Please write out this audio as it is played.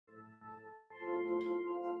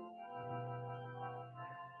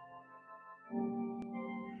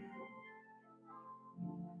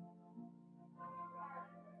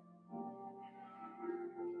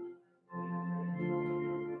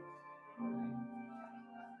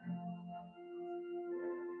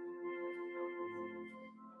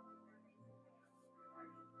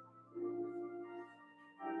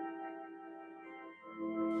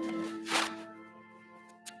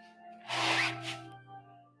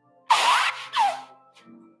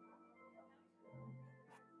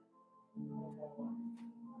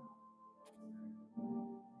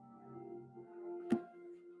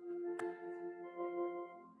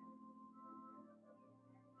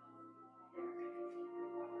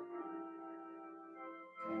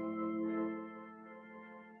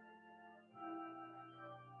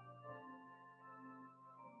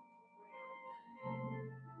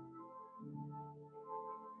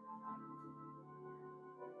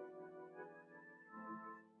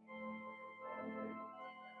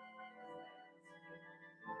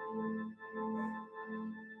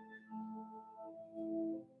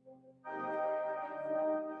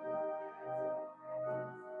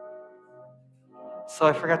So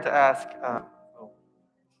I forgot to ask, oh,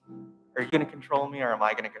 are you going to control me or am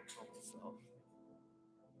I going to control myself?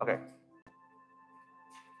 Okay.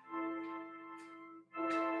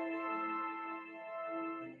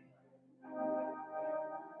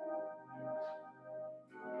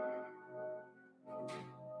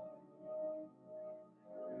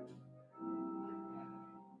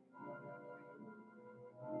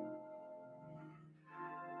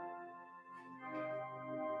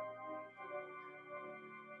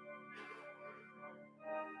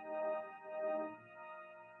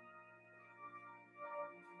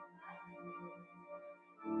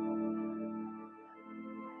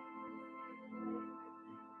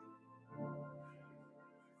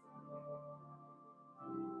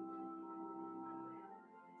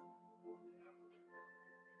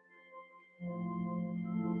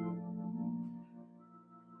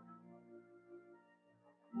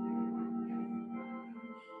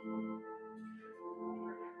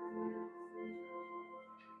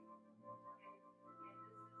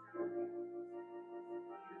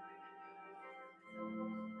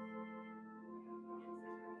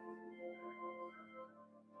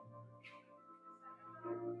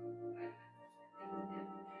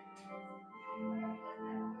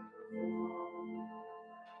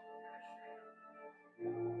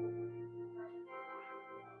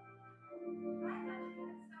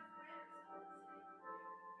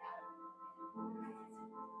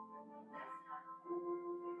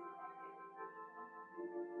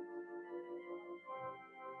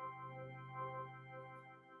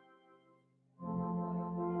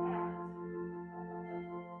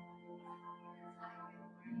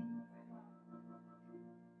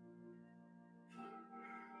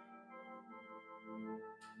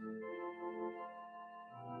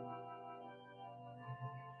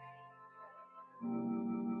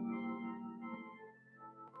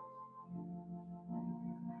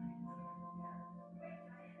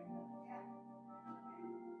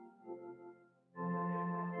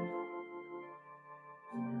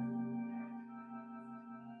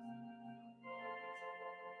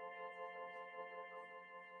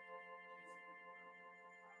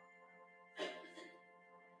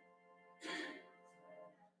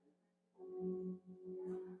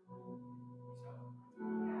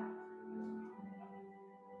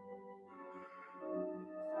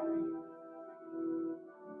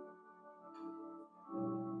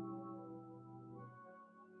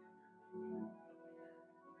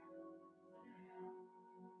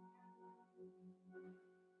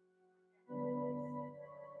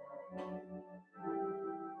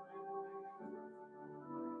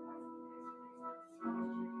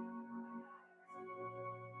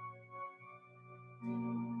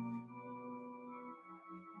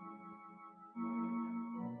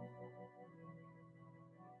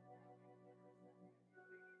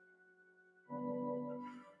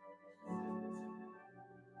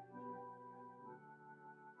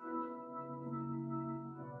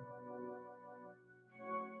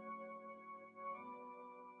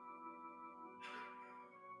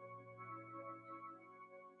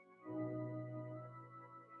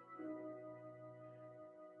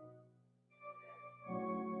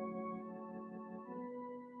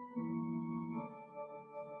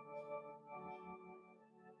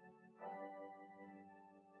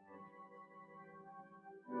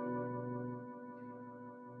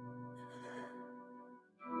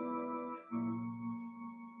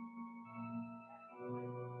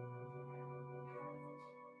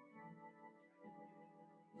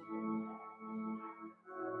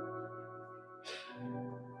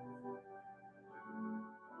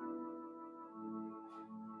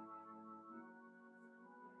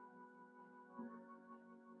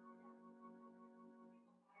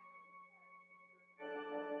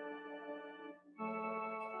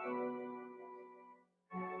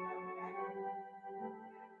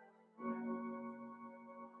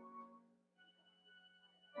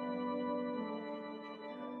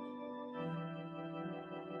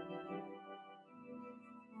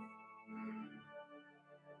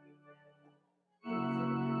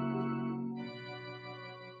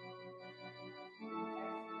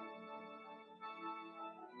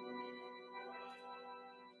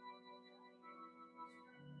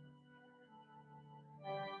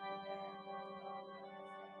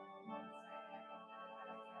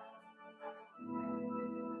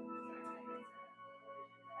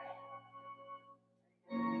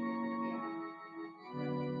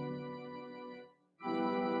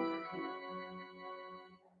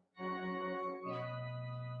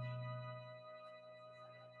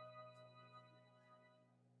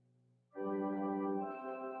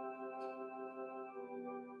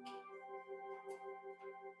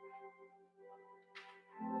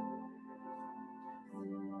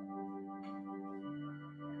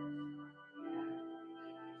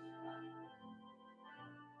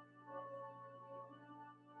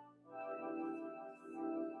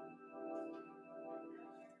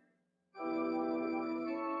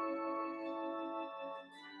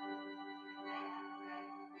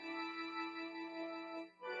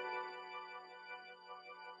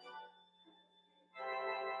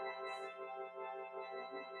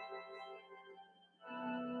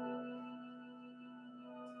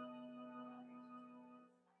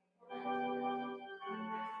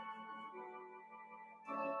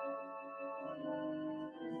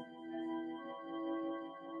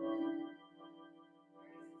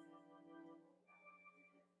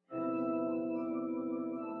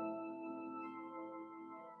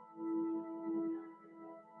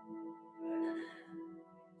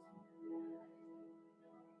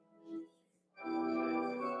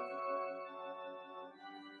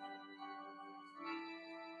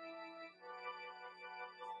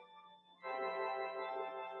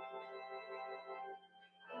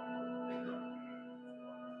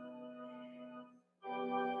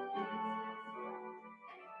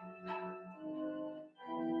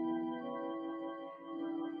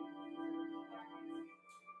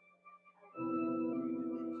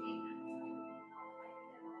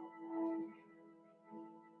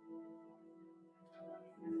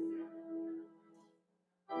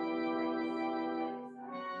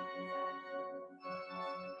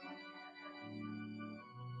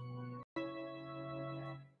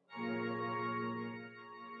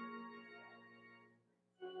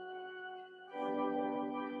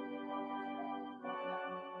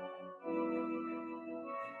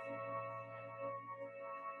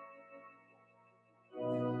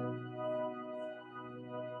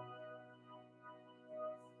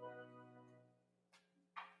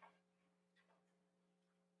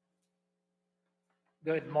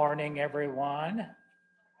 Good morning, everyone.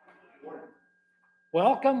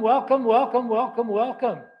 Welcome, welcome, welcome, welcome,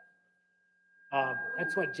 welcome.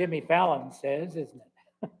 That's what Jimmy Fallon says, isn't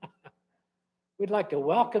it? We'd like to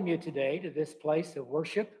welcome you today to this place of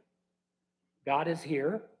worship. God is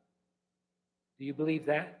here. Do you believe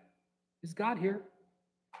that? Is God here?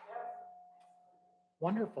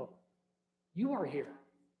 Wonderful. You are here.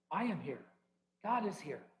 I am here. God is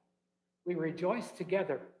here. We rejoice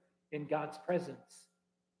together in God's presence.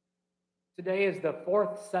 Today is the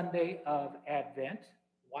fourth Sunday of Advent.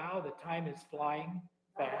 Wow, the time is flying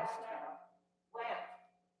fast.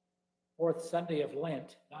 Fourth Sunday of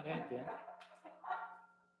Lent, not Advent.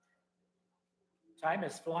 Time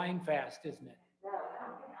is flying fast, isn't it?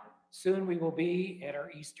 Soon we will be at our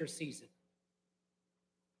Easter season.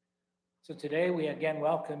 So today we again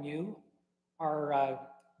welcome you. Our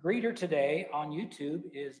greeter today on YouTube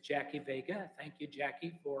is Jackie Vega. Thank you,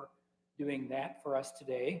 Jackie, for doing that for us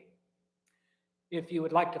today. If you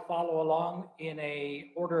would like to follow along in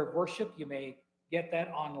a order of worship, you may get that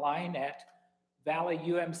online at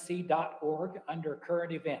valleyumc.org under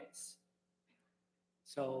current events.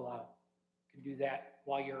 So you can do that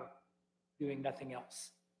while you're doing nothing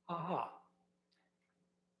else. I'd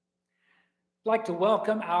like to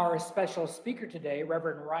welcome our special speaker today,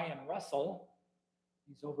 Reverend Ryan Russell.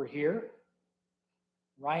 He's over here.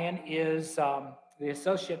 Ryan is the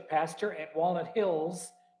associate pastor at Walnut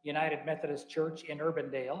Hills United Methodist Church in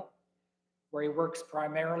Urbandale, where he works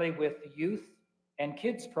primarily with the youth and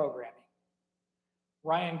kids programming.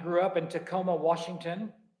 Ryan grew up in Tacoma,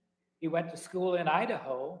 Washington. He went to school in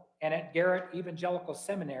Idaho and at Garrett Evangelical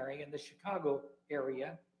Seminary in the Chicago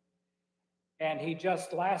area. And he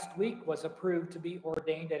just last week was approved to be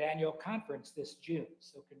ordained at annual conference this June.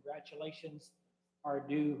 So congratulations are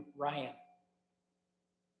due, Ryan.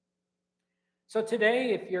 So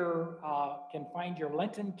today, if you can find your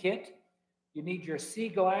Lenten kit, you need your sea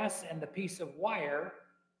glass and the piece of wire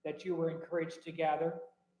that you were encouraged to gather,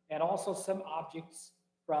 and also some objects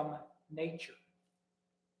from nature.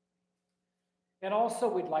 And also,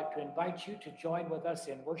 we'd like to invite you to join with us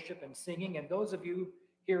in worship and singing. And those of you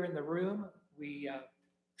here in the room, we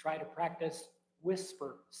try to practice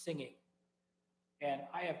whisper singing. And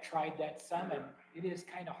I have tried that some, and it is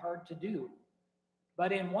kind of hard to do.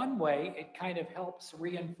 But in one way, it kind of helps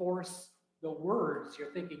reinforce the words.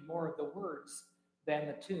 You're thinking more of the words than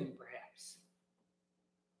the tune, perhaps.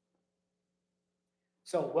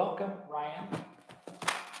 So welcome, Ryan.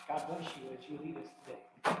 God bless you as you lead us today.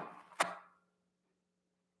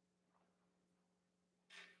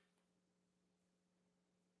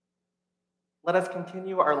 Let us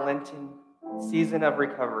continue our Lenten season of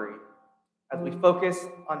recovery as we focus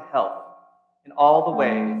on health in all the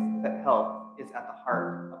ways that health is at the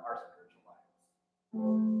heart of our spiritual lives.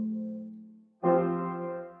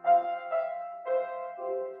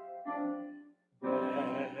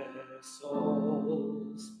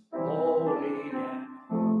 Vessels holy and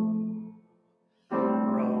whole,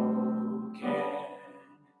 broken,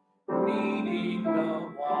 needing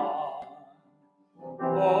the one,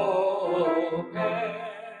 open,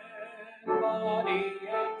 body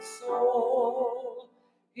and soul,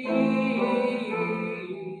 healer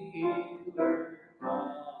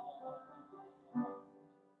come.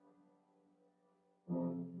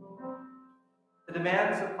 The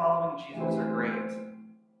demands of following Jesus are great.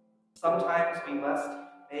 Sometimes we must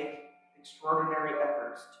make extraordinary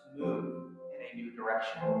efforts to move in a new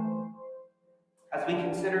direction. As we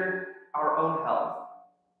consider our own health,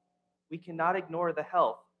 we cannot ignore the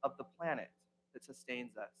health of the planet that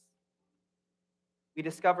sustains us. We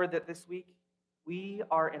discovered that this week we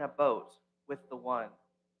are in a boat with the one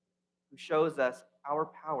who shows us our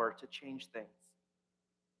power to change things,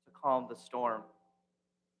 to calm the storm.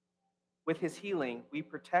 With his healing, we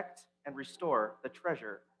protect and restore the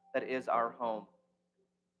treasure that is our home.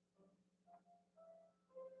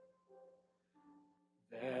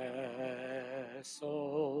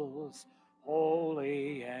 Vessels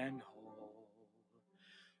holy and whole,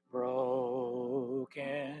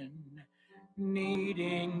 broken,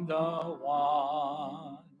 needing the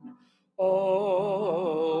one,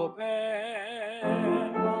 open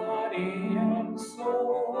body and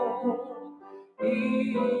soul,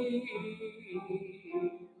 healer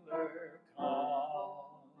come.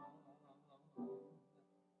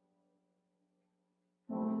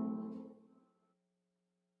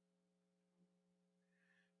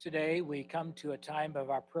 Today we come to a time of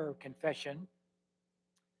our prayer of confession.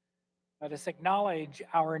 Let us acknowledge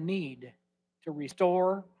our need to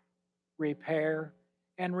restore, repair,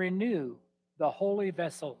 and renew the holy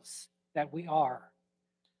vessels that we are,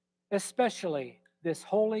 especially this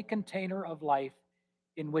holy container of life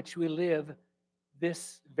in which we live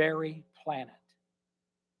this very planet.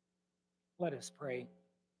 Let us pray.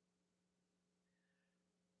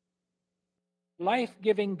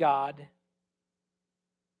 Life-giving God,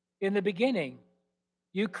 in the beginning,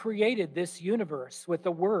 you created this universe with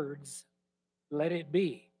the words, "Let it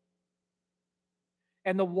be."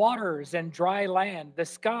 And the waters and dry land, the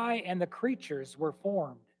sky and the creatures were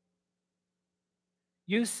formed.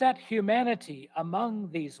 You set humanity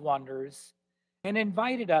among these wonders and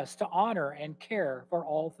invited us to honor and care for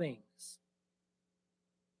all things.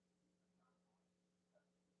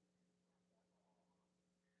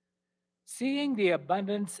 Seeing the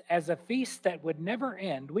abundance as a feast that would never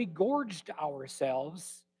end, we gorged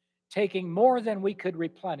ourselves, taking more than we could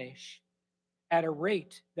replenish at a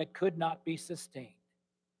rate that could not be sustained.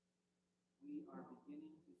 We are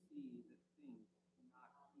beginning to see that things cannot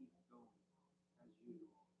keep going as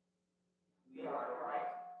usual. We are right,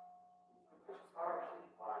 which is partially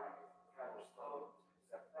why we're slow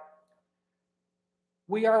to accept that.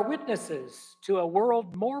 We are witnesses to a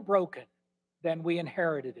world more broken than we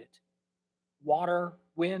inherited it. Water,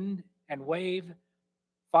 wind, and wave,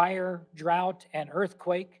 fire, drought, and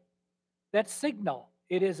earthquake that signal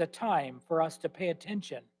it is a time for us to pay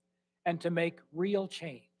attention and to make real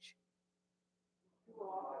change.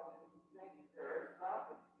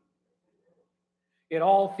 It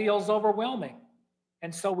all feels overwhelming,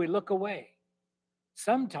 and so we look away,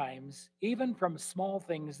 sometimes even from small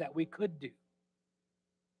things that we could do.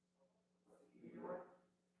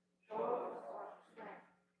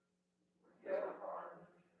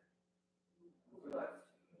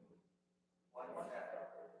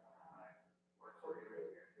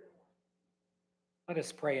 Let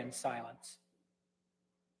us pray in silence.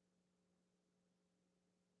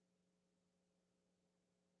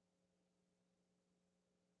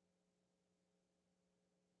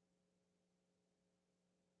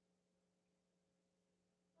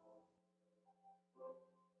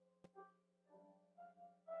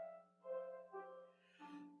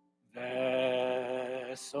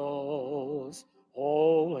 Vessels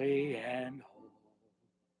holy and whole,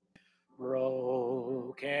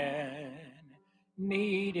 broken,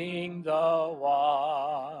 needing the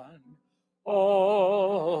one,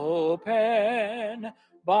 open,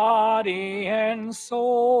 body and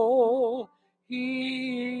soul, healer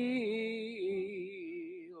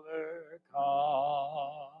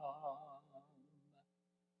come.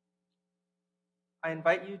 I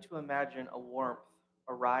invite you to imagine a warmth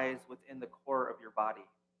arise within the core of your body.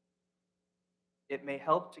 It may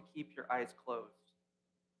help to keep your eyes closed.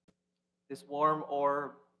 This warm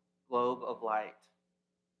orb, globe of light,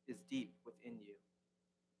 is deep within you,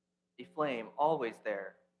 a flame always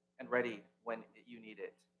there and ready when you need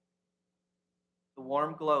it. The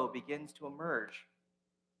warm glow begins to emerge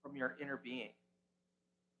from your inner being,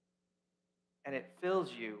 and it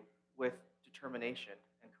fills you with determination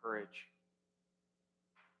and courage.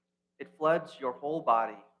 It floods your whole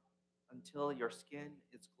body until your skin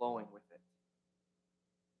is glowing with it,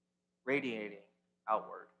 radiating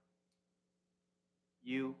outward.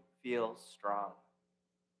 You feel strong.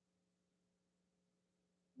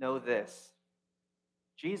 Know this: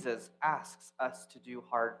 Jesus asks us to do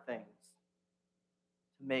hard things,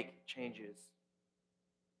 to make changes,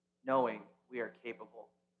 knowing we are capable,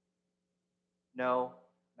 no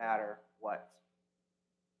matter what.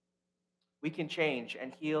 We can change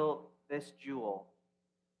and heal this jewel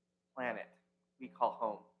planet we call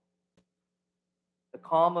home. The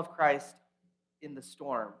calm of Christ in the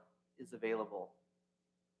storm is available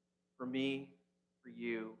for me, for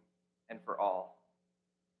you, and for all.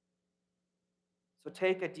 So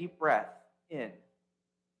take a deep breath in.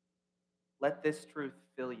 Let this truth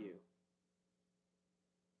fill you.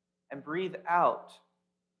 And breathe out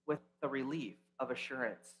with the relief of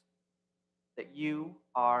assurance that you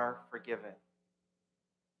are forgiven.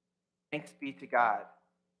 Thanks be to God.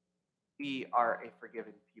 We are a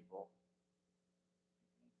forgiven people.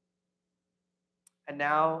 And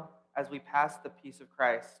now, as we pass the peace of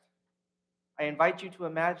Christ, I invite you to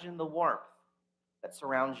imagine the warmth that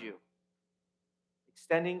surrounds you,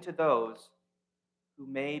 extending to those who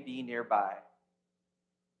may be nearby.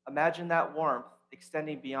 Imagine that warmth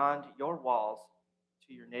extending beyond your walls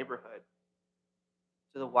to your neighborhood,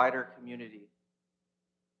 to the wider community,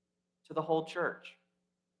 to the whole church,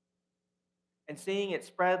 and seeing it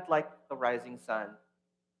spread like the rising sun.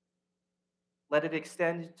 Let it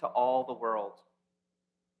extend to all the world.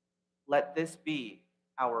 Let this be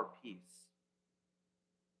our peace.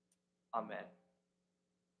 Amen.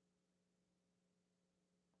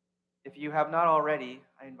 If you have not already,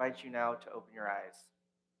 I invite you now to open your eyes.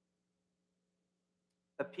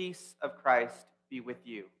 The peace of Christ be with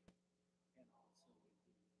you.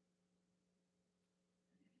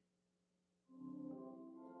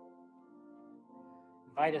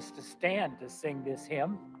 Invite us to stand to sing this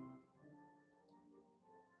hymn.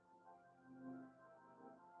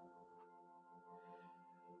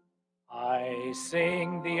 I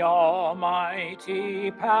sing the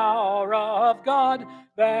almighty power of God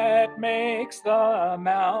that makes the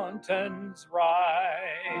mountains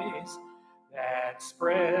rise, that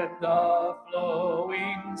spread the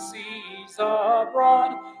flowing seas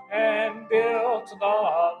abroad and built the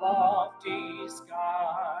lofty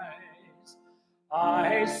skies.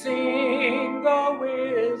 I sing the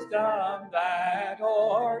wisdom that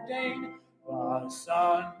ordained the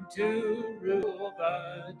sun to rule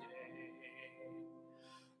the day.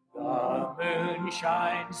 The moon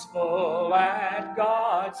shines full at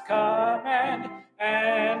God's command,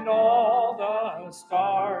 and all the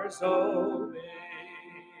stars obey.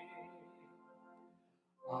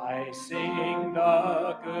 I sing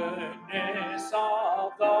the goodness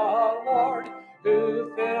of the Lord,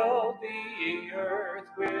 who filled the earth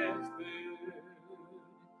with food,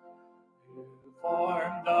 who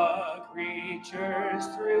formed the creatures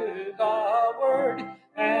through the word,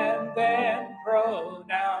 and then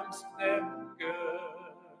pronounced them good.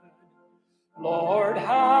 Lord,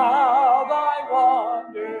 how thy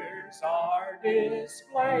wonders are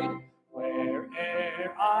displayed,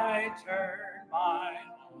 where'er I turn my eye.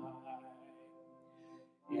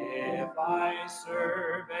 If I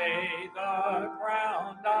survey the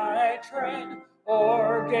ground I tread,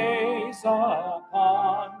 or gaze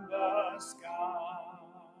upon the sky,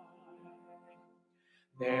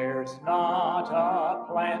 there's not a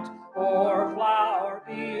plant or flower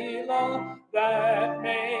below that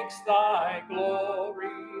makes thy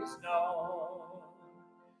glories known.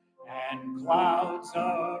 And clouds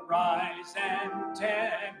arise and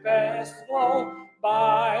tempests blow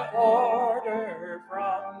by order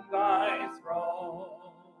from thy throne,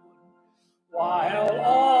 while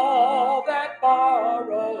all that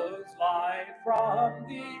borrows life from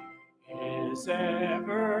thee is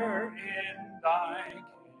ever in thy care.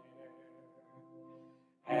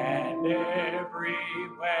 And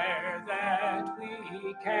everywhere that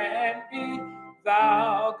we can be,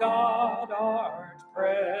 thou, God, art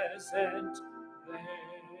present there.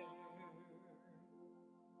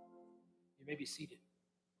 You may be seated.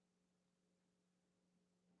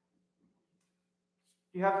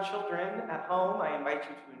 If you have children at home, I invite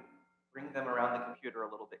you to bring them around the computer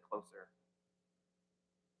a little bit closer.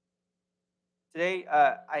 Today,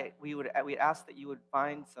 we asked that you would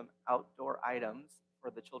find some outdoor items for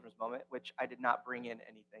the children's moment, which I did not bring in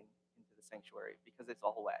anything into the sanctuary because it's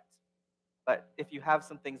all wet. But if you have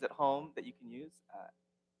some things at home that you can use,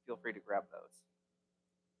 feel free to grab those.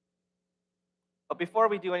 But before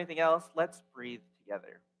we do anything else, let's breathe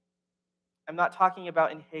together. I'm not talking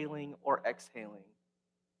about inhaling or exhaling,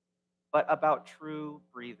 but about true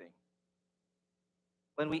breathing.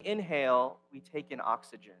 When we inhale, we take in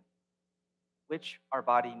oxygen, which our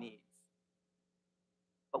body needs.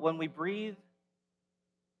 But when we breathe,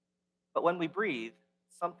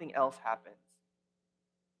 something else happens.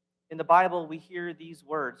 In the Bible, we hear these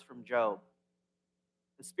words from Job.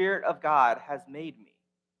 The Spirit of God has made me,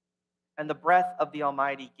 and the breath of the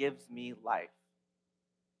Almighty gives me life.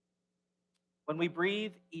 When we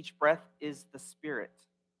breathe, each breath is the Spirit.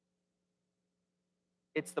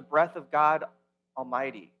 It's the breath of God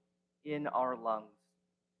Almighty in our lungs.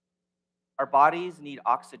 Our bodies need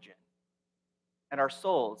oxygen, and our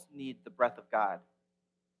souls need the breath of God,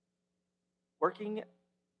 working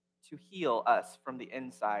to heal us from the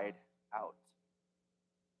inside out.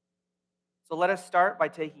 So let us start by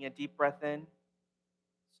taking a deep breath in,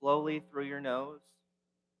 slowly through your nose.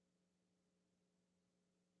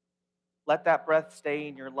 Let that breath stay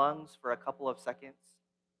in your lungs for a couple of seconds.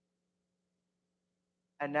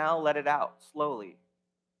 And now let it out slowly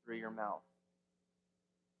through your mouth.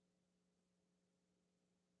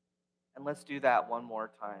 And let's do that one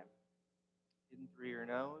more time. In through your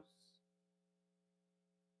nose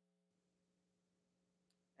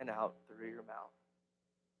and out through your mouth.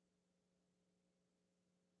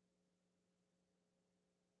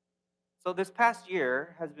 So this past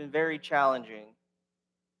year has been very challenging.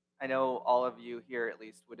 I know all of you here at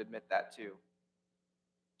least would admit that too.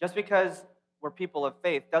 Just because we're people of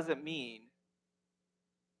faith doesn't mean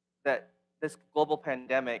that this global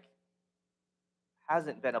pandemic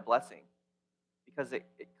hasn't been a blessing, because it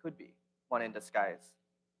could be one in disguise.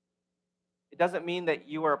 It doesn't mean that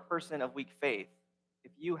you are a person of weak faith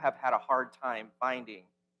if you have had a hard time finding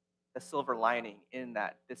the silver lining in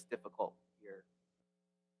this difficult year.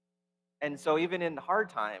 And so even in hard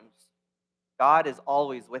times, God is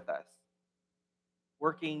always with us,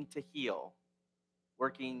 working to heal,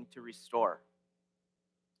 working to restore.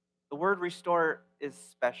 The word restore is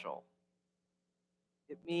special.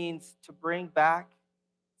 It means to bring back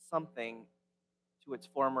something to its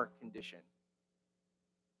former condition.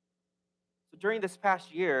 So during this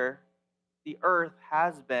past year, the earth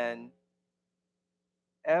has been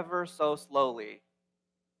ever so slowly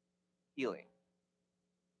healing.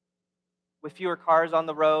 With fewer cars on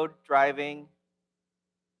the road driving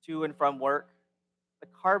to and from work, the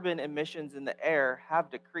carbon emissions in the air have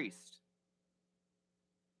decreased.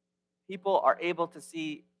 People are able to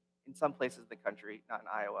see, in some places in the country, not in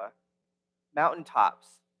Iowa, mountaintops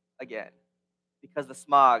again, because the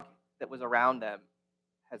smog that was around them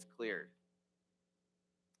has cleared.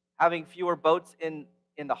 Having fewer boats in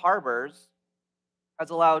the harbors has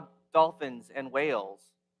allowed dolphins and whales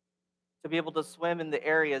to be able to swim in the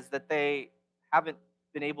areas that they haven't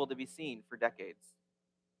been able to be seen for decades.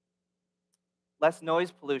 Less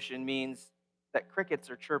noise pollution means that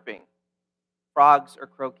crickets are chirping, frogs are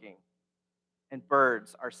croaking, and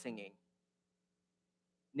birds are singing.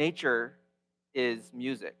 Nature is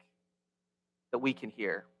music that we can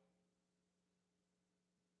hear.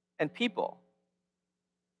 And people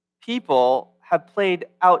have played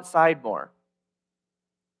outside more,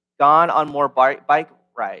 gone on more bike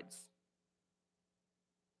rides,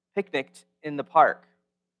 picnicked in the park,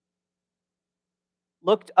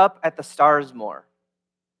 looked up at the stars more,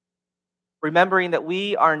 remembering that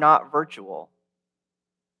we are not virtual,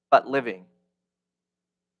 but living,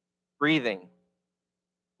 breathing,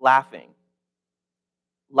 laughing,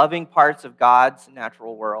 loving parts of God's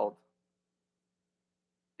natural world.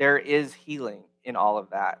 There is healing in all of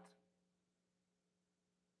that.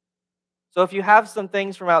 So if you have some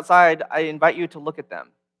things from outside, I invite you to look at them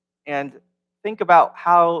and think about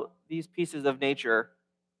how these pieces of nature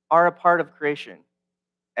are a part of creation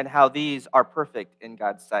and how these are perfect in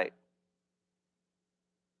God's sight.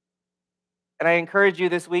 And I encourage you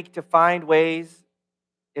this week to find ways,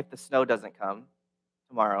 if the snow doesn't come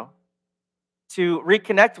tomorrow, to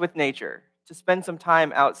reconnect with nature, to spend some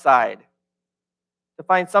time outside, to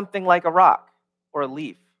find something like a rock or a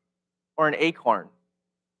leaf or an acorn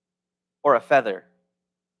or a feather,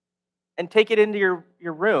 and take it into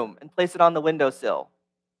your room and place it on the windowsill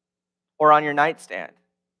or on your nightstand,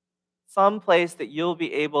 some place that you'll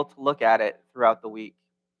be able to look at it throughout the week.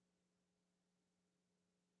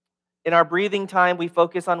 In our breathing time, we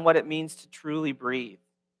focus on what it means to truly breathe.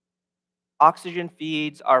 Oxygen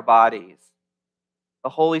feeds our bodies. The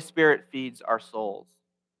Holy Spirit feeds our souls.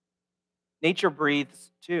 Nature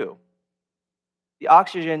breathes too. The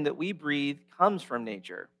oxygen that we breathe comes from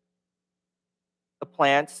nature. The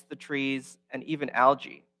plants, the trees, and even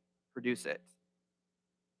algae produce it.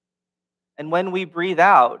 And when we breathe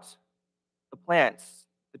out, the plants,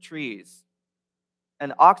 the trees,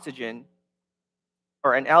 and oxygen,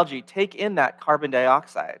 or an algae, take in that carbon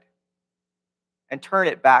dioxide and turn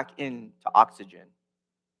it back into oxygen.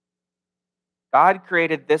 God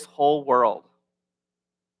created this whole world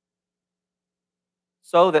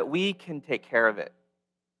so that we can take care of it.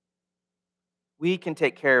 We can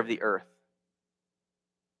take care of the earth.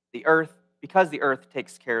 The earth, because the earth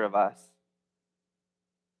takes care of us.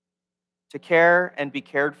 To care and be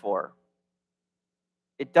cared for.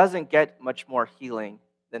 It doesn't get much more healing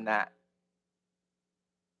than that.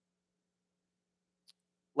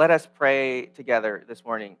 Let us pray together this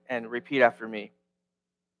morning and repeat after me.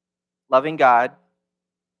 Loving God,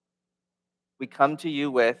 we come to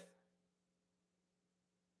you with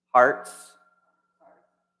hearts,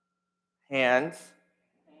 hands,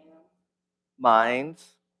 minds,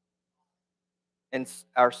 and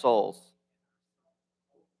our souls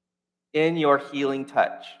in your healing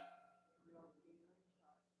touch.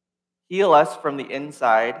 Heal us from the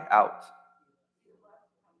inside out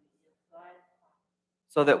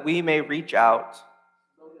so that we may reach out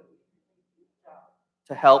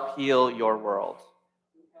to help heal your world.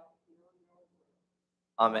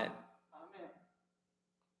 Amen.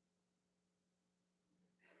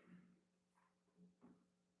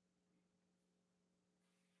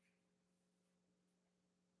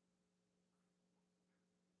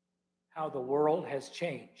 How the world has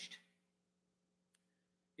changed.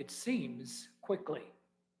 It seems quickly,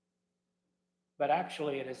 but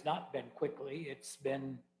actually it has not been quickly. It's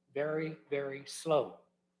been very, very slow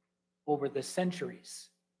over the centuries.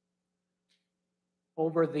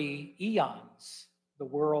 Over the eons, the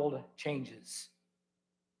world changes.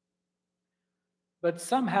 But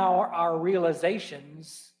somehow our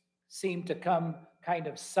realizations seem to come kind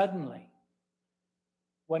of suddenly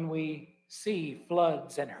when we see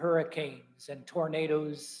floods and hurricanes and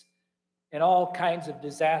tornadoes in all kinds of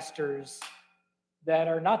disasters that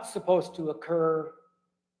are not supposed to occur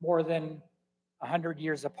more than 100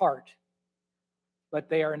 years apart, but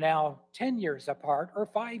they are now 10 years apart or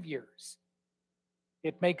 5 years.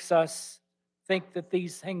 It makes us think that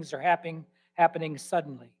these things are happening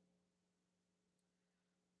suddenly.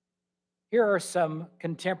 Here are some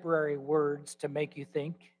contemporary words to make you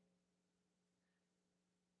think.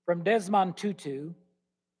 From Desmond Tutu,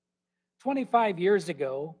 25 years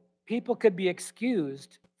ago, people could be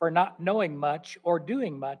excused for not knowing much or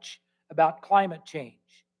doing much about climate change.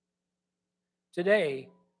 Today,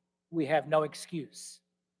 we have no excuse.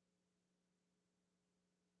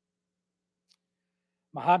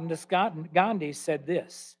 Mahatma Gandhi said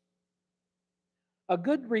this: a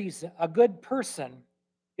good person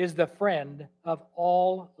is the friend of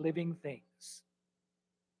all living things.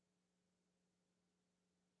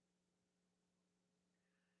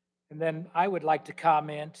 And then I would like to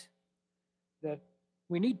comment that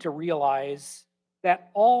we need to realize that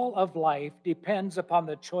all of life depends upon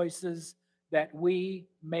the choices that we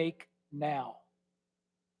make now.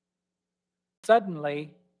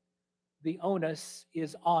 Suddenly, the onus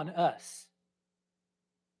is on us.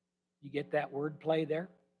 You get that word play there?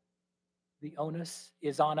 The onus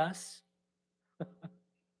is on us.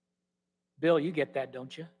 Bill, you get that,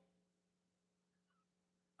 don't you?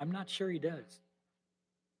 I'm not sure he does.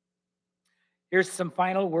 Here's some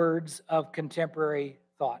final words of contemporary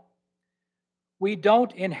thought. We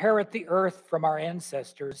don't inherit the earth from our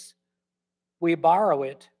ancestors. We borrow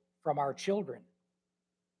it from our children.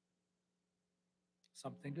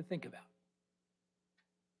 Something to think about.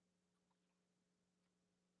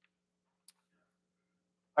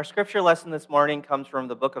 Our scripture lesson this morning comes from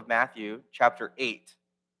the book of Matthew, chapter 8,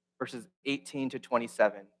 verses 18 to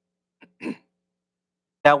 27.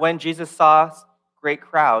 Now, when Jesus saw great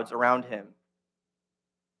crowds around him,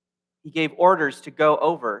 he gave orders to go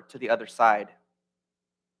over to the other side.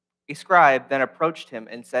 A scribe then approached him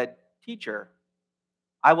and said, "Teacher,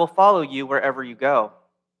 I will follow you wherever you go."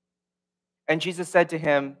 And Jesus said to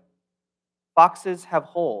him, "Foxes have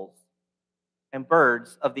holes, and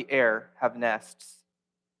birds of the air have nests,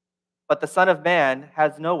 but the Son of Man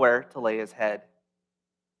has nowhere to lay his head."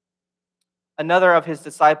 Another of his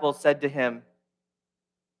disciples said to him,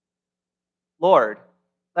 "Lord,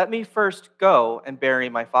 let me first go and bury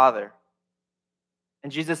my father."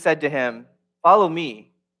 And Jesus said to him, "Follow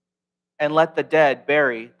me, and let the dead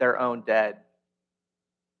bury their own dead."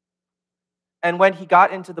 And when he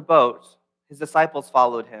got into the boat, his disciples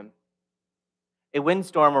followed him. A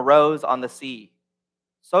windstorm arose on the sea,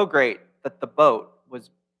 so great that the boat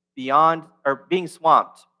was being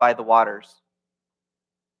swamped by the waters.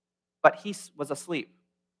 But he was asleep.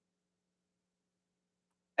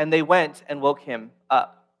 And they went and woke him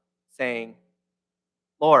up, saying,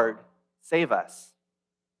 "Lord, save us.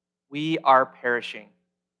 We are perishing."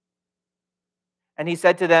 And he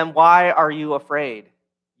said to them, "Why are you afraid,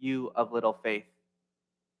 you of little faith?"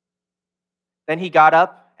 Then he got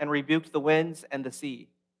up and rebuked the winds and the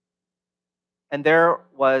sea. And there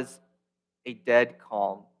was a dead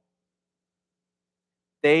calm.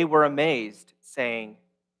 They were amazed, saying,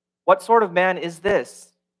 "What sort of man is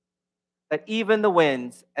this, that even the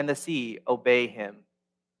winds and the sea obey him?"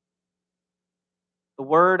 The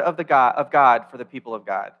word of God for the people of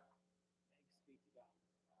God.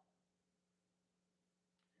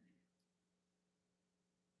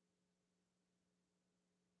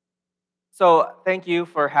 So thank you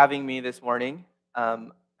for having me this morning.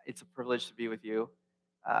 It's a privilege to be with you.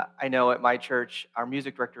 I know at my church, our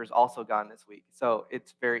music director is also gone this week. So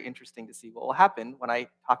it's very interesting to see what will happen when I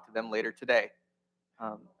talk to them later today.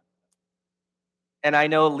 And I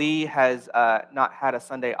know Lee has not had a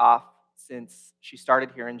Sunday off since she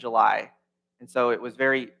started here in July. And so it was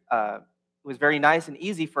very nice and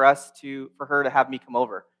easy for her to have me come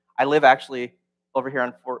over. I live actually over here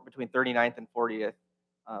on between 39th and 40th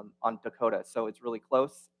on Dakota, so it's really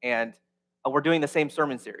close. And we're doing the same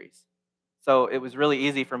sermon series, so it was really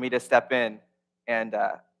easy for me to step in and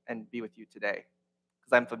be with you today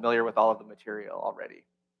because I'm familiar with all of the material already.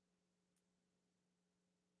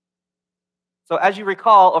 So as you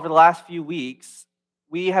recall, over the last few weeks,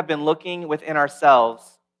 we have been looking within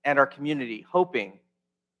ourselves and our community, hoping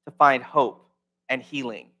to find hope and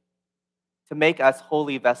healing, to make us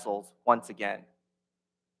holy vessels once again.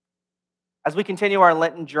 As we continue our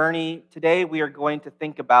Lenten journey, today we are going to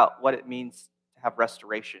think about what it means to have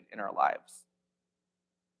restoration in our lives.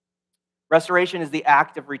 Restoration is the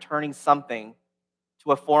act of returning something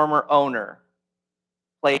to a former owner,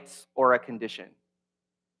 place, or a condition.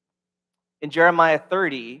 In Jeremiah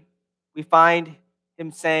 30, we find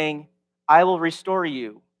him saying, "I will restore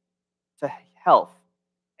you to health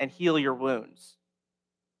and heal your wounds,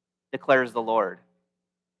 declares the Lord.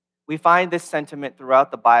 We find this sentiment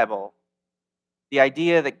throughout the Bible, the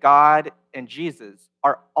idea that God and Jesus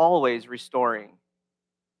are always restoring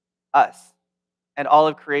us and all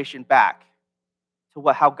of creation back to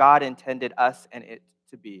how God intended us and it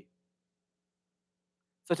to be.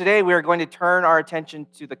 So today we are going to turn our attention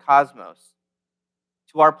to the cosmos,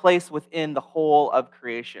 to our place within the whole of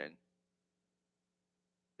creation.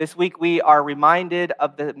 This week we are reminded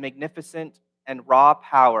of the magnificent and raw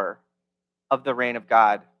power of the reign of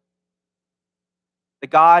God. The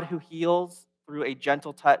God who heals through a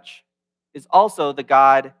gentle touch is also the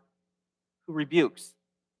God who rebukes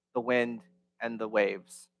the wind and the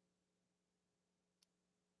waves.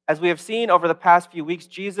 As we have seen over the past few weeks,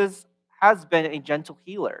 Jesus has been a gentle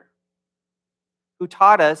healer who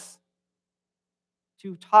taught as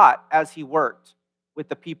he worked with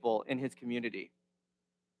the people in his community.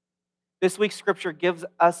 This week's scripture gives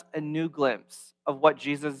us a new glimpse of what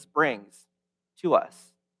Jesus brings to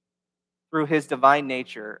us through his divine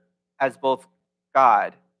nature as both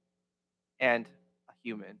God and a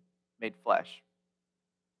human made flesh.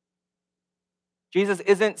 Jesus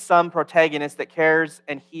isn't some protagonist that cares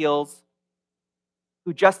and heals,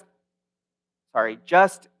 who just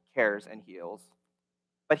cares and heals,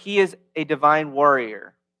 but he is a divine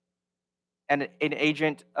warrior and an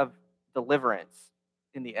agent of deliverance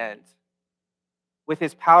in the end, with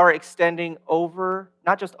his power extending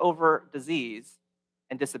not just over disease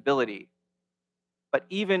and disability, but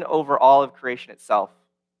even over all of creation itself.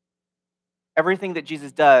 Everything that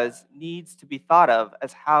Jesus does needs to be thought of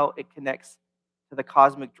as how it connects to the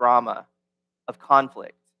cosmic drama of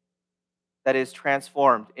conflict that is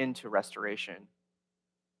transformed into restoration.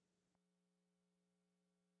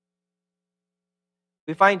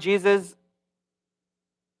 We find Jesus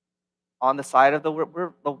on the side of the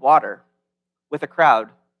water with a crowd,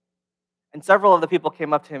 and several of the people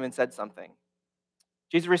came up to him and said something.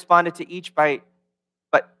 Jesus responded to each,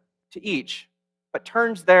 but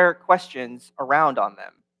turns their questions around on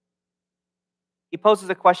them. He poses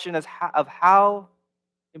a question of how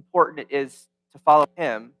important it is to follow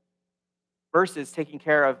him versus taking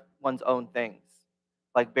care of one's own things,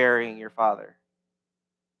 like burying your father.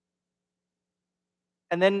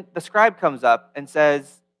 And then the scribe comes up and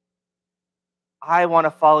says, I want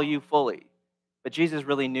to follow you fully. But Jesus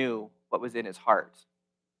really knew what was in his heart.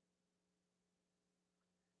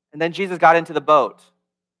 And then Jesus got into the boat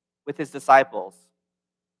with his disciples.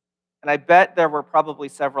 And I bet there were probably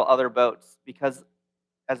several other boats because,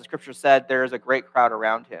 as the scripture said, there is a great crowd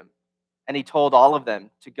around him. And he told all of them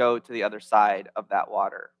to go to the other side of that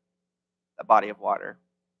body of water.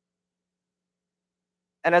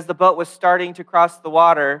 And as the boat was starting to cross the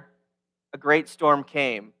water, a great storm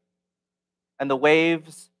came, and the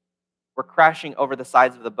waves were crashing over the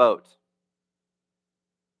sides of the boat.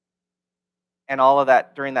 And all of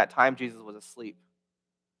that, during that time, Jesus was asleep.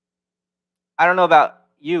 I don't know about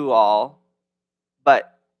you all,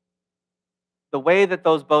 but the way that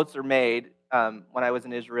those boats are made, when I was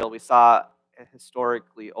in Israel, we saw a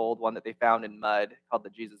historically old one that they found in mud called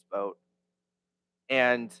the Jesus boat.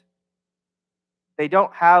 And they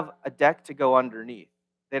don't have a deck to go underneath.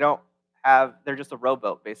 They're just a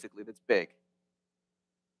rowboat, basically, that's big.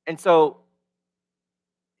 And so,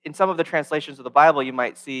 in some of the translations of the Bible, you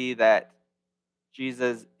might see that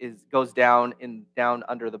Jesus goes down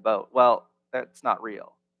under the boat. Well, that's not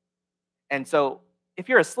real. And so, if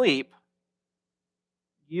you're asleep,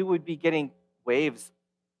 you would be getting waves,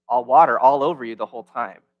 water all over you the whole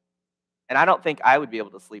time. And I don't think I would be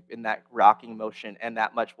able to sleep in that rocking motion and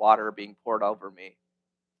that much water being poured over me.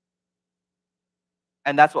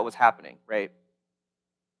 And that's what was happening, right?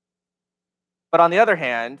 But on the other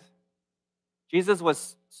hand, Jesus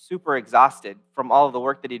was super exhausted from all of the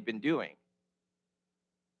work that he'd been doing.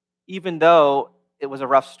 Even though it was a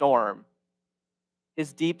rough storm,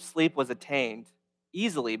 his deep sleep was attained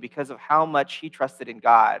easily because of how much he trusted in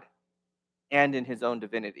God and in his own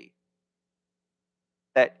divinity.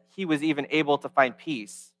 That he was even able to find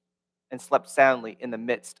peace and slept soundly in the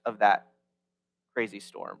midst of that crazy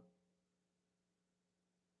storm.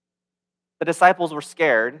 The disciples were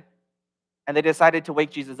scared, and they decided to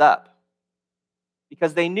wake Jesus up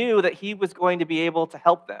because they knew that he was going to be able to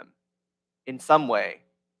help them in some way,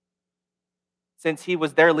 since he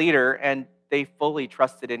was their leader and they fully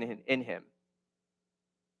trusted in him.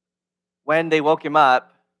 When they woke him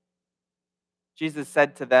up, Jesus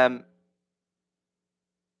said to them,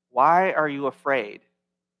 "Why are you afraid,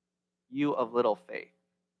 you of little faith?"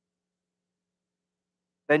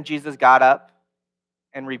 Then Jesus got up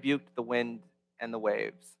and rebuked the wind and the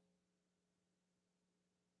waves.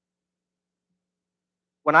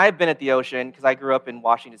 when I had been at the ocean, because I grew up in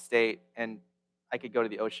Washington State, and I could go to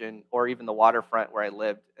the ocean or even the waterfront where I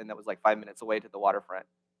lived, and that was like 5 minutes away to the waterfront.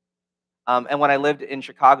 And when I lived in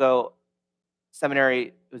Chicago,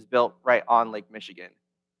 seminary was built right on Lake Michigan.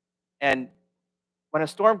 And when a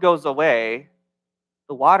storm goes away,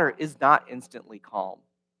 the water is not instantly calm.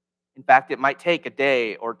 In fact, it might take a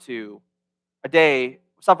day or two, a day,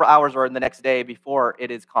 several hours, or the next day before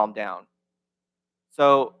it is calmed down.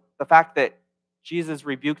 So the fact that Jesus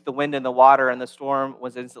rebuked the wind and the water and the storm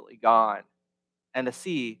was instantly gone and the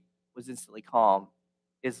sea was instantly calm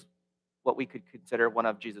is what we could consider one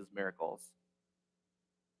of Jesus' miracles.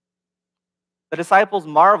 The disciples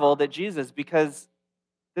marveled at Jesus because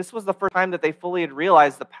this was the first time that they fully had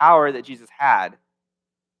realized the power that Jesus had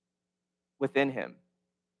within him,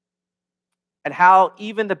 and how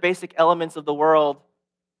even the basic elements of the world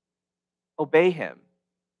obey him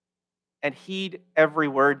and heed every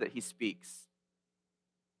word that he speaks.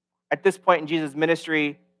 At this point in Jesus'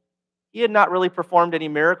 ministry, he had not really performed any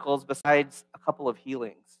miracles besides a couple of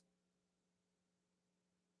healings.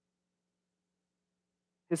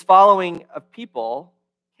 His following of people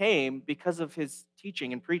came because of his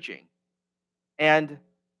teaching and preaching and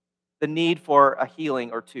the need for a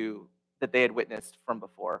healing or two that they had witnessed from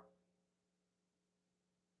before.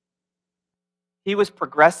 He was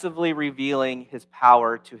progressively revealing his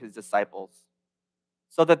power to his disciples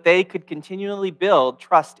so that they could continually build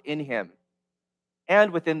trust in him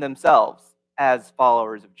and within themselves as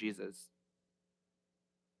followers of Jesus.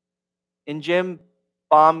 In Jim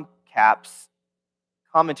Baumkap's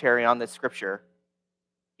commentary on this scripture,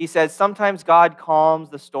 he says, sometimes God calms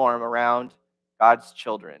the storm around God's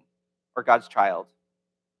children or God's child.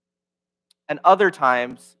 And other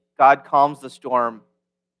times, God calms the storm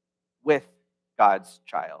with God's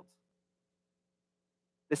child.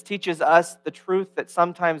 This teaches us the truth that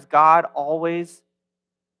sometimes God allows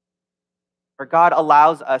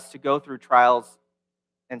us to go through trials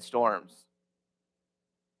and storms.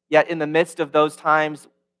 Yet in the midst of those times,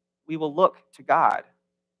 we will look to God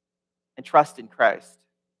and trust in Christ.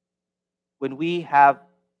 When we have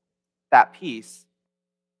that peace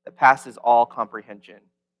that passes all comprehension.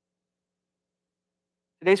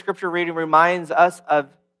 Today's scripture reading reminds us of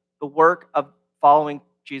the work of following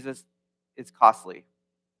Jesus is costly.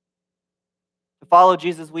 To follow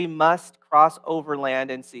Jesus, we must cross over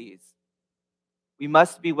land and seas. We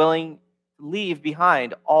must be willing to leave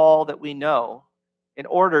behind all that we know in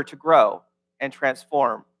order to grow and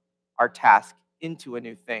transform our task into a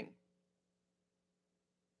new thing.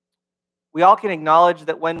 We all can acknowledge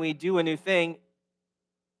that when we do a new thing,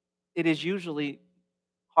 it is usually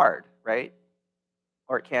hard, right?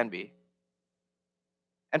 Or it can be.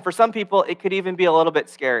 And for some people, it could even be a little bit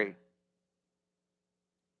scary.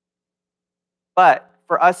 But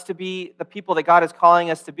for us to be the people that God is calling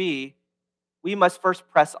us to be, we must first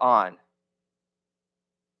press on,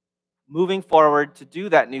 moving forward to do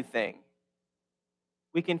that new thing.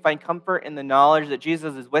 We can find comfort in the knowledge that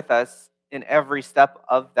Jesus is with us in every step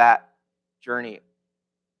of that journey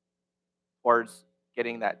towards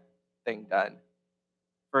getting that thing done.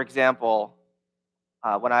 For example,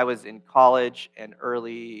 when I was in college and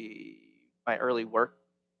my early work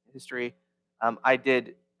history, I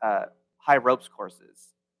did high ropes courses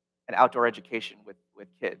and outdoor education with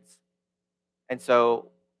kids. And so,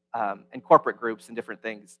 and corporate groups and different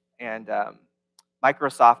things. And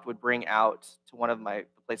Microsoft would bring out to one of the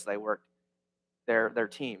places I worked, their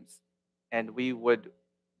teams. And we would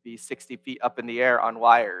be 60 feet up in the air on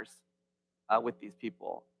wires with these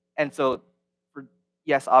people. And so,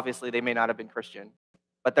 yes, obviously they may not have been Christian,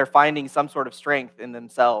 but they're finding some sort of strength in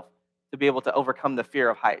themselves to be able to overcome the fear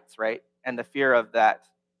of heights, right? And the fear of that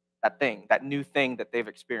new thing that they've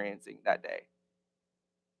experiencing that day.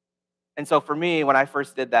 And so for me, when I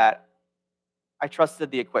first did that, I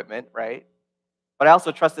trusted the equipment, right? But I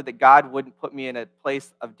also trusted that God wouldn't put me in a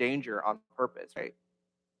place of danger on purpose, right?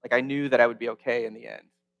 Like I knew that I would be okay in the end.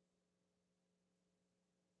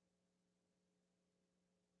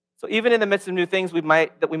 So even in the midst of new things we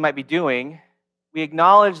might be doing, we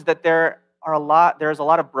acknowledge that there's a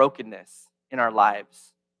lot of brokenness in our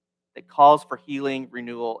lives that calls for healing,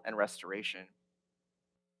 renewal, and restoration.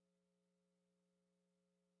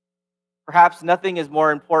 Perhaps nothing is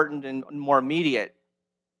more important and more immediate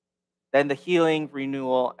than the healing,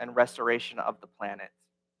 renewal, and restoration of the planet.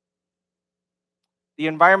 The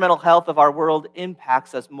environmental health of our world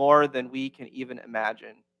impacts us more than we can even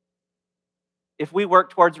imagine. If we work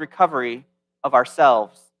towards recovery of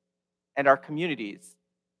ourselves and our communities,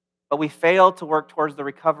 but we fail to work towards the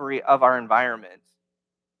recovery of our environment,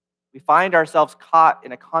 we find ourselves caught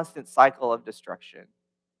in a constant cycle of destruction.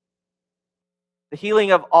 The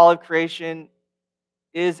healing of all of creation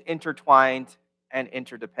is intertwined and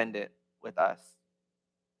interdependent with us.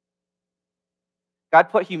 God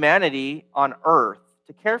put humanity on earth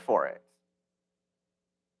to care for it,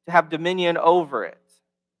 to have dominion over it.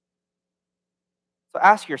 So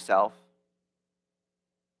ask yourself,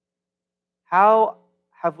 how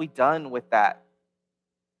have we done with that?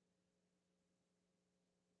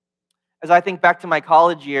 As I think back to my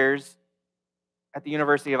college years at the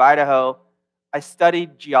University of Idaho, I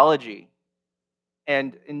studied geology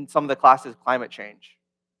and in some of the classes, climate change.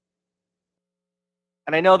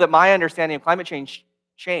 And I know that my understanding of climate change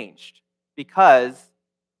changed because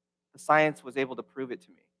the science was able to prove it to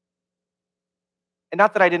me. And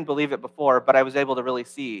not that I didn't believe it before, but I was able to really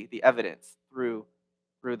see the evidence through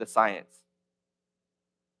the science.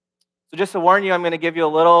 So just to warn you, I'm going to give you a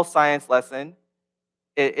little science lesson.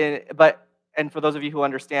 And for those of you who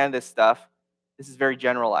understand this stuff, this is very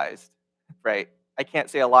generalized, right? I can't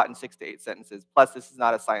say a lot in 6 to 8 sentences. Plus, this is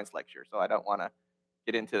not a science lecture, so I don't want to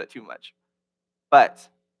get into it too much. But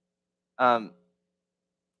in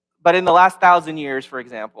the last 1,000 years, for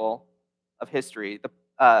example, of history,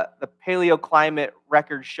 the paleoclimate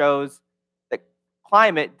record shows that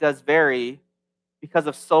climate does vary because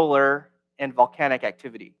of solar and volcanic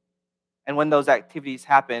activity. And when those activities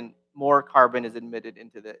happen, more carbon is emitted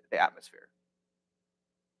into the atmosphere.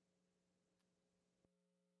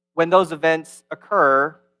 When those events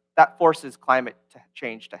occur, that forces climate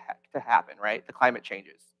change to happen, right? The climate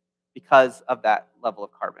changes because of that level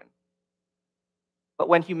of carbon. But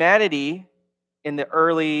when humanity in the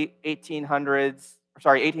early 1800s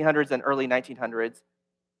and early 1900s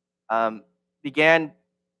began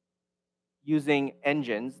using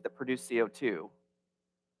engines that produce CO2,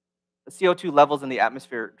 the CO2 levels in the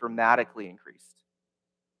atmosphere dramatically increased.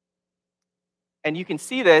 And you can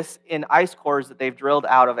see this in ice cores that they've drilled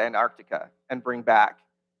out of Antarctica and bring back.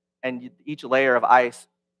 And each layer of ice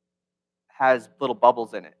has little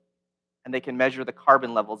bubbles in it. And they can measure the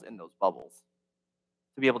carbon levels in those bubbles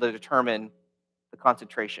to be able to determine the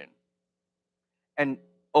concentration. And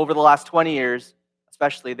over the last 20 years,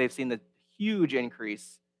 especially, they've seen the huge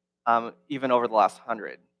increase even over the last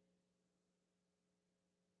 100.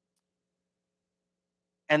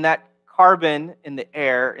 And that carbon in the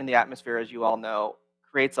air, in the atmosphere, as you all know,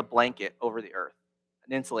 creates a blanket over the earth,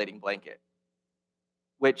 an insulating blanket,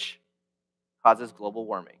 which causes global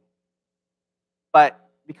warming. But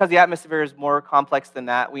because the atmosphere is more complex than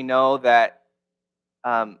that, we know that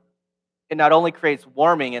it not only creates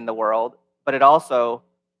warming in the world, but it also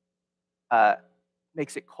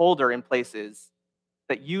makes it colder in places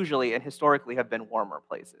that usually and historically have been warmer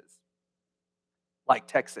places, like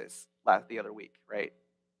Texas the other week, right?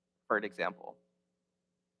 For an example.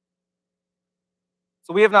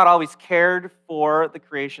 So we have not always cared for the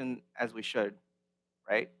creation as we should,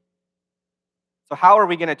 right? So how are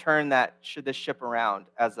we going to turn this ship around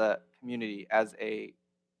as a community, as a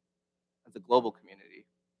global community?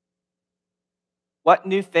 What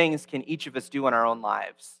new things can each of us do in our own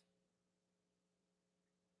lives?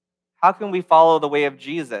 How can we follow the way of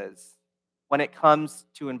Jesus when it comes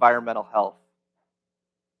to environmental health?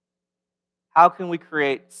 How can we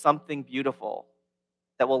create something beautiful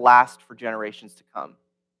that will last for generations to come?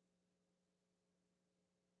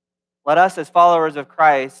 Let us, as followers of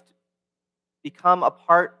Christ, become a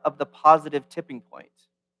part of the positive tipping point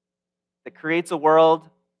that creates the world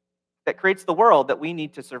that we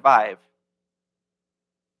need to survive,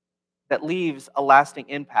 that leaves a lasting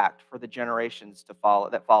impact for the generations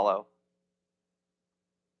that follow.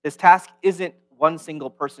 This task isn't one single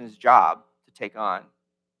person's job to take on.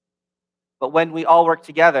 But when we all work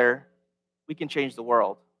together, we can change the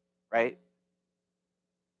world, right?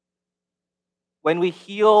 When we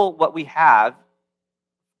heal what we have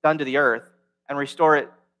done to the earth and restore it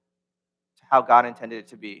to how God intended it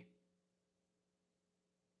to be.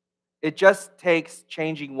 It just takes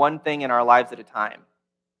changing one thing in our lives at a time.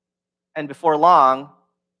 And before long,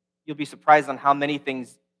 you'll be surprised on how many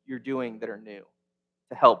things you're doing that are new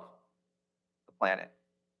to help the planet.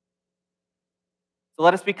 So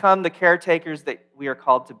let us become the caretakers that we are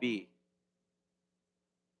called to be.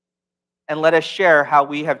 And let us share how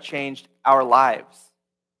we have changed our lives.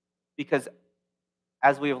 Because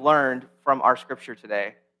as we have learned from our scripture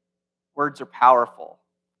today, words are powerful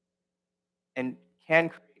and can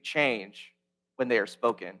create change when they are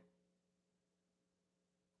spoken.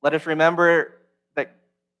 Let us remember that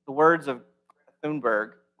the words of Greta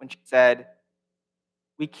Thunberg when she said,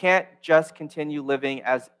 "We can't just continue living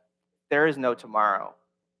as there is no tomorrow,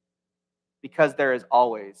 because there is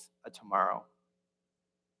always a tomorrow."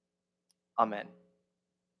 Amen.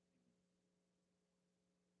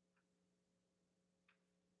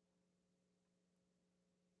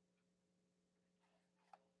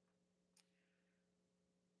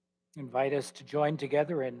 invite us to join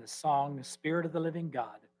together in the song, "The Spirit of the Living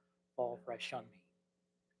God, Fall Fresh on Me."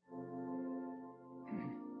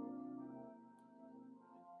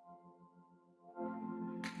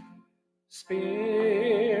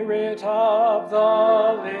 Spirit of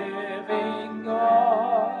the living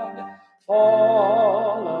God,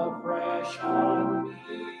 fall afresh on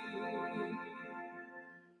me.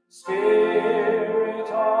 Spirit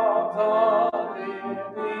of the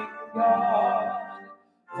living God,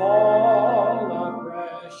 fall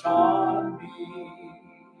afresh on me.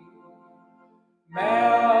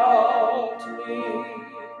 Melt me,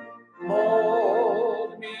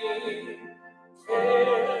 mold me,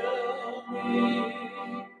 fill me,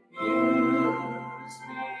 use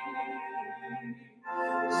me.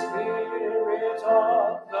 Spirit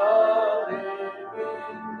of the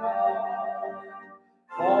living God,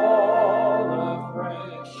 fall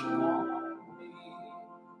afresh on me.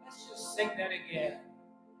 Let's just sing that again.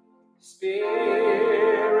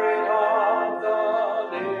 Spirit of the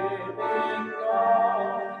living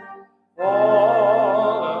God,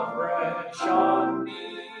 fall afresh on me.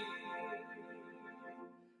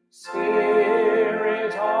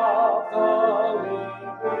 Spirit of the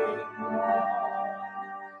living God,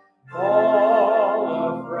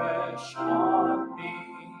 fall afresh on me.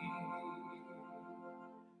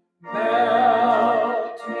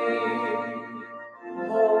 Melt me,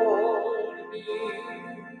 mold me,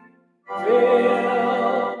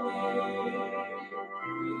 fill me,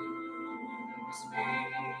 use me.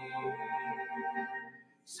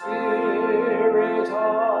 Spirit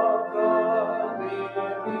of the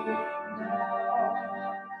living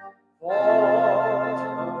God,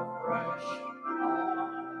 fall afresh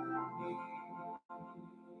on me.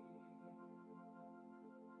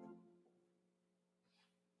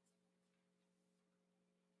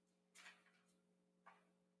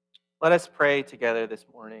 Let us pray together this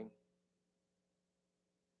morning.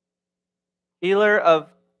 Healer of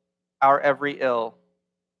our every ill,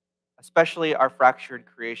 especially our fractured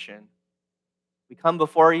creation, we come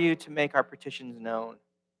before you to make our petitions known.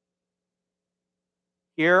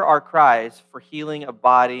 Hear our cries for healing of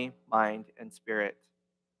body, mind, and spirit.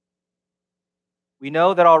 We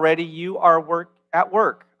know that already you are at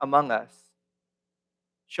work among us,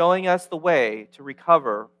 showing us the way to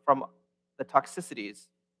recover from the toxicities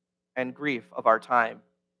and grief of our time.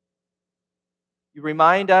 You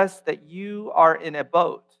remind us that you are in a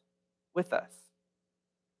boat with us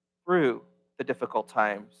through the difficult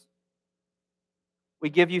times. We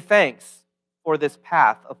give you thanks for this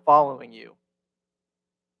path of following you.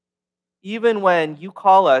 Even when you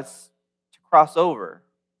call us to cross over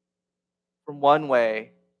from one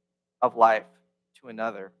way of life to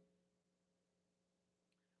another.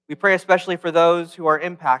 We pray especially for those who are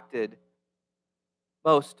impacted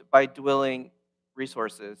most by dwindling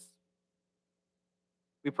resources.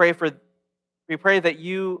 We pray that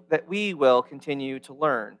we will continue to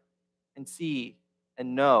learn and see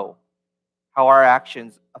and know how our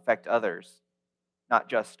actions affect others, not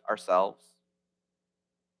just ourselves.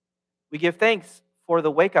 We give thanks for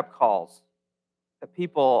the wake-up calls that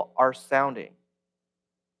people are sounding,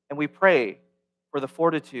 and we pray for the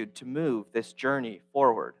fortitude to move this journey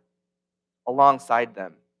forward alongside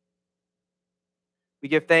them. We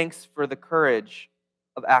give thanks for the courage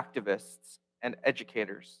of activists and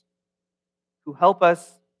educators who help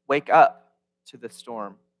us wake up to the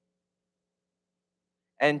storm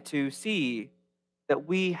and to see that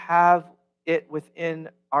we have it within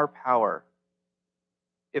our power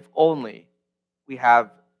if only we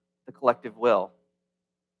have the collective will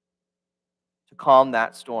to calm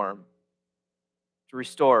that storm, to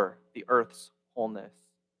restore the earth's wholeness.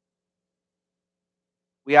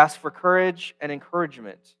 We ask for courage and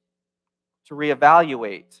encouragement to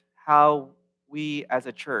reevaluate how we as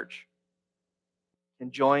a church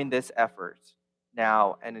can join this effort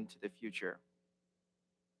now and into the future.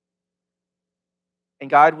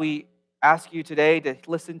 And God, we ask you today to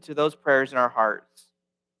listen to those prayers in our hearts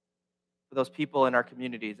for those people in our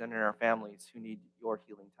communities and in our families who need your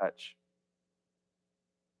healing touch.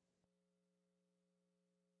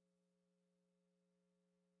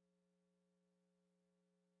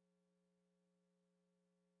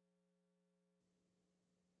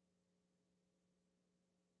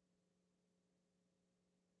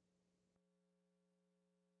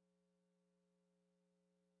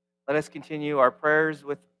 Let us continue our prayers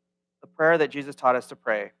with the prayer that Jesus taught us to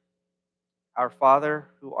pray. Our Father,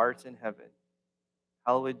 who art in heaven,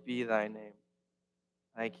 hallowed be thy name.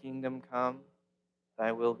 Thy kingdom come,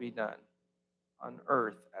 thy will be done, on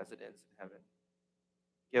earth as it is in heaven.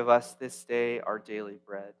 Give us this day our daily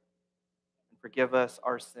bread, and forgive us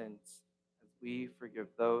our sins, as we forgive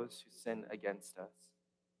those who sin against us.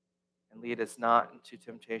 And lead us not into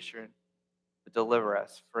temptation, but deliver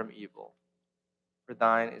us from evil. For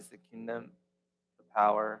thine is the kingdom, the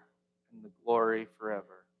power, and the glory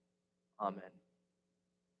forever. Amen.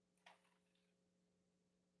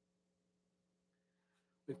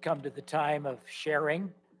 We've come to the time of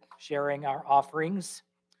sharing our offerings.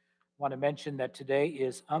 I want to mention that today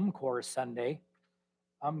is UMCOR Sunday.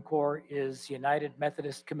 UMCOR is United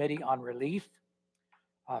Methodist Committee on Relief,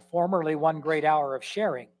 formerly One Great Hour of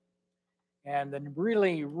Sharing. And the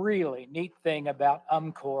really, really neat thing about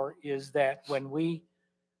UMCOR is that when we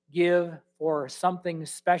give for something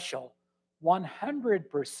special,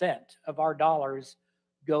 100% of our dollars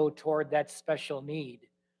go toward that special need.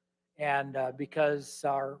 And because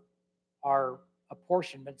our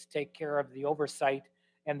apportionments take care of the oversight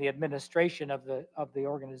and the administration of the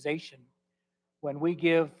organization, when we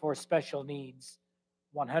give for special needs,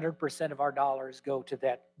 100% of our dollars go to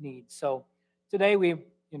that need. So today we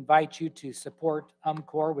invite you to support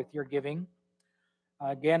UMCOR with your giving.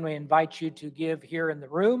 Again, we invite you to give here in the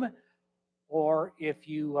room, or if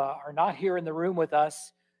you are not here in the room with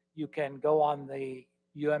us, you can go on the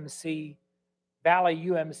UMC,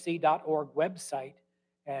 valleyumc.org website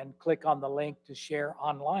and click on the link to share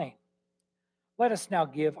online. Let us now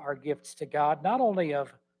give our gifts to God, not only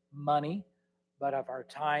of money, but of our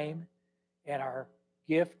time and our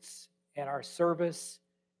gifts and our service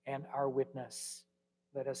and our witness.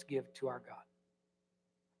 Let us give to our God.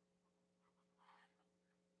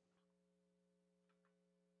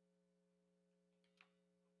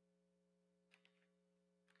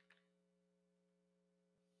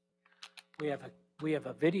 We have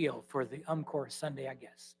a video for the UMCOR Sunday, I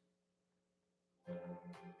guess.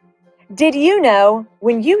 Did you know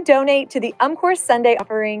when you donate to the UMCOR Sunday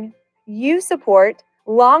offering, you support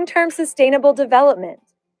long-term sustainable development,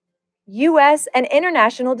 U.S. and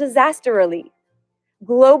international disaster relief,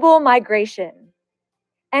 global migration,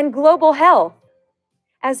 and global health?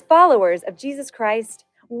 As followers of Jesus Christ,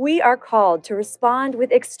 we are called to respond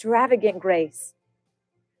with extravagant grace.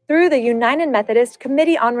 Through the United Methodist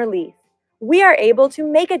Committee on Relief, we are able to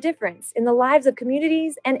make a difference in the lives of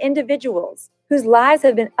communities and individuals whose lives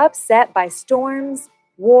have been upset by storms,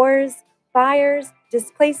 wars, fires,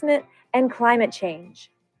 displacement, and climate change.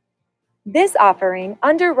 This offering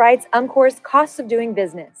underwrites UMCOR's cost of doing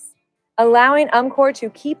business, allowing UMCOR to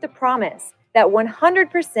keep the promise that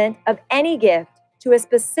 100% of any gift to a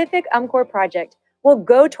specific UMCOR project will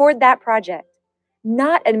go toward that project,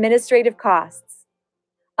 not administrative costs.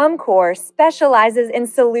 UMCOR specializes in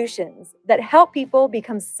solutions that help people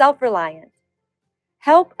become self-reliant.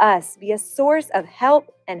 Help us be a source of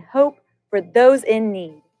help and hope for those in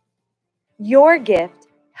need. Your gift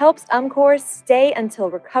helps UMCOR stay until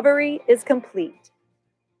recovery is complete.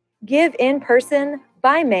 Give in person,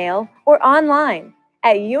 by mail, or online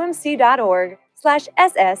at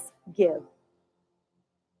umc.org/ssgive.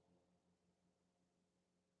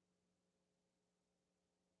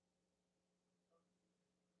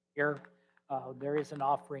 Here, there is an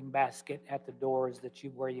offering basket at the doors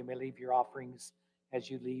where you may leave your offerings as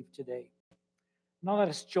you leave today. Now let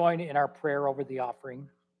us join in our prayer over the offering.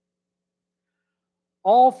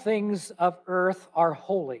 All things of earth are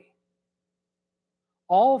holy.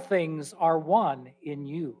 All things are one in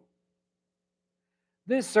you.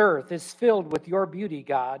 This earth is filled with your beauty,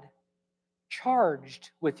 God,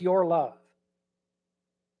 charged with your love.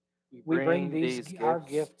 We bring these our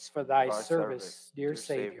gifts for thy service, dear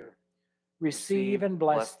Savior. Receive and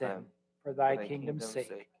bless them for thy kingdom's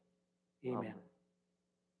sake. Amen.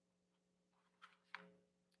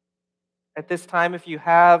 At this time, if you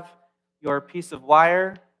have your piece of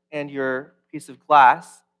wire and your piece of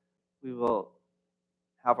glass, we will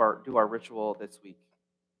do our ritual this week.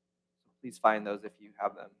 So please find those if you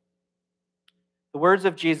have them. The words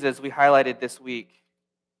of Jesus we highlighted this week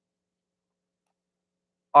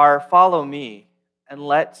are, "Follow me and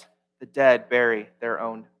let the dead bury their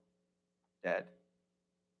own dead."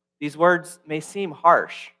 These words may seem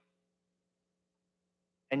harsh,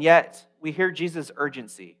 and yet we hear Jesus'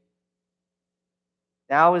 urgency.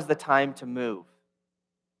 Now is the time to move,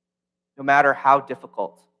 no matter how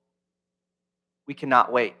difficult. We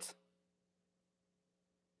cannot wait.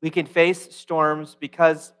 We can face storms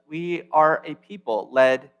because we are a people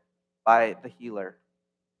led by the healer.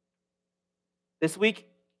 This week,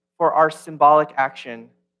 for our symbolic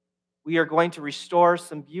action, we are going to restore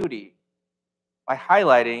some beauty by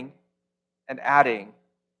highlighting and adding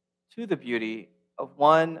to the beauty of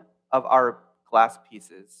one of our glass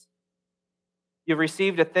pieces. You've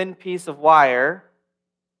received a thin piece of wire,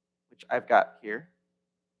 which I've got here,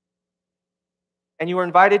 and you were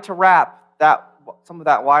invited to wrap some of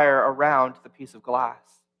that wire around the piece of glass.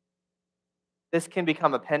 This can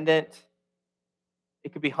become a pendant.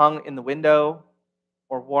 It could be hung in the window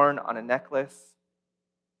or worn on a necklace.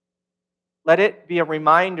 Let it be a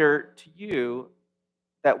reminder to you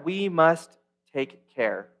that we must take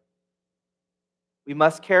care. We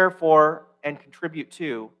must care for and contribute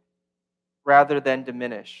to, rather than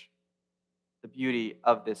diminish, the beauty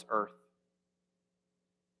of this earth.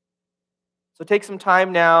 So take some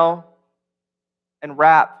time now and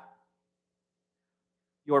wrap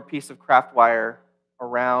your piece of craft wire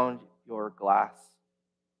around your glass.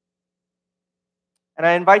 And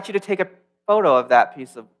I invite you to take a photo of that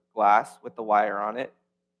piece of glass with the wire on it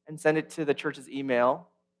and send it to the church's email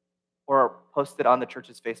or post it on the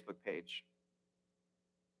church's Facebook page.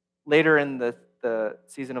 Later in the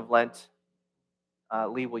season of Lent,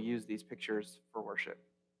 Lee will use these pictures for worship.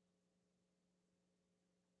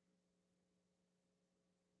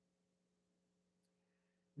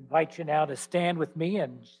 I invite you now to stand with me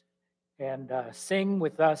and sing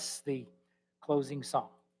with us the closing song.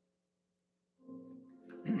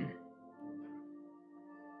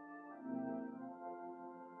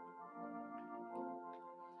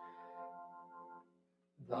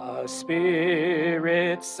 The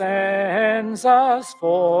Spirit sends us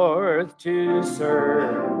forth to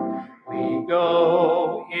serve. We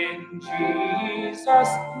go in Jesus'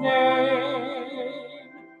 name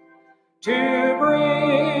to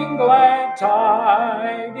bring glad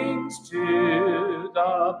tidings to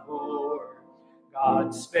the poor,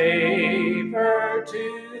 God's favor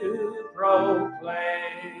to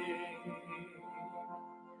proclaim.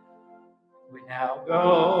 We now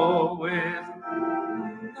go with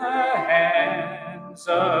the hands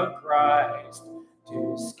of Christ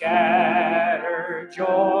to scatter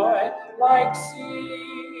joy like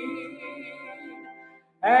seed,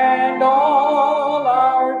 and all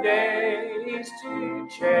our days to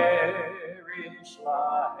cherish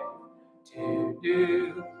life, to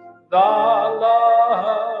do the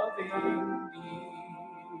loving deed.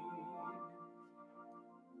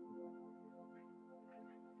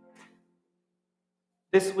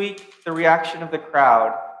 This week, the reaction of the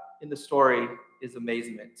crowd in the story is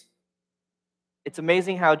amazement. It's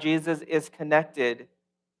amazing how Jesus is connected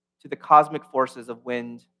to the cosmic forces of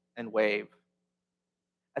wind and wave.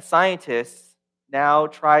 As scientists now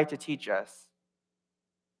try to teach us,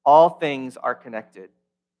 all things are connected.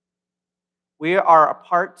 We are a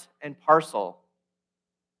part and parcel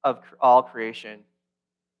of all creation,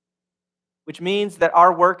 which means that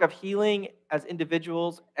our work of healing as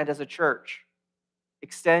individuals and as a church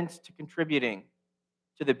extends to contributing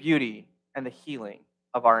to the beauty and the healing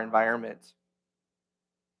of our environment.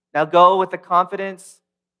 Now go with the confidence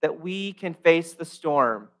that we can face the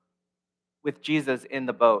storm with Jesus in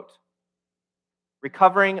the boat,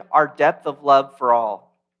 recovering our depth of love for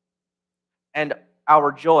all and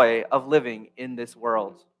our joy of living in this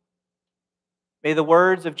world. May the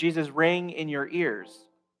words of Jesus ring in your ears.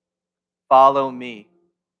 Follow me.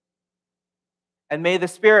 And may the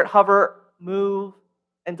Spirit hover, move,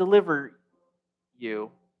 and deliver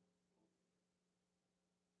you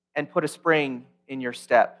and put a spring in your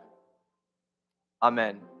step.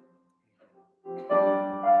 Amen.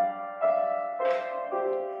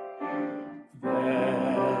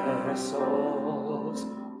 Vessels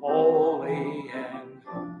holy and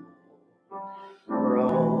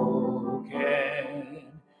broken,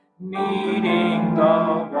 needing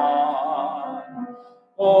the one.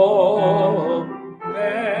 Oh,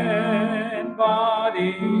 man,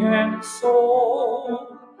 body and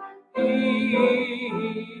soul, healer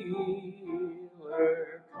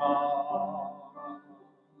come.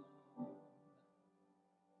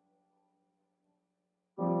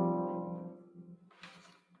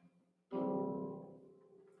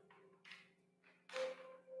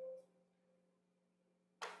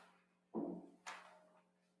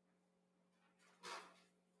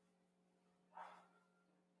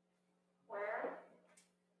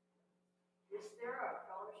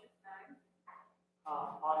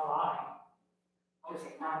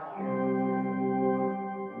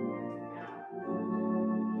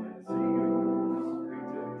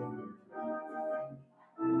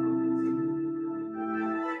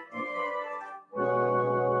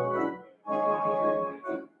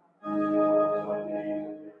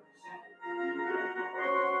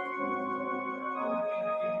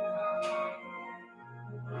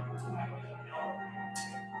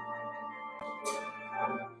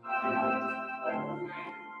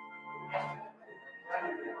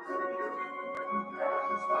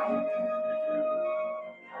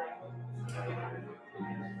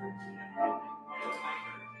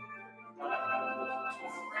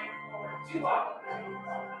 Come on.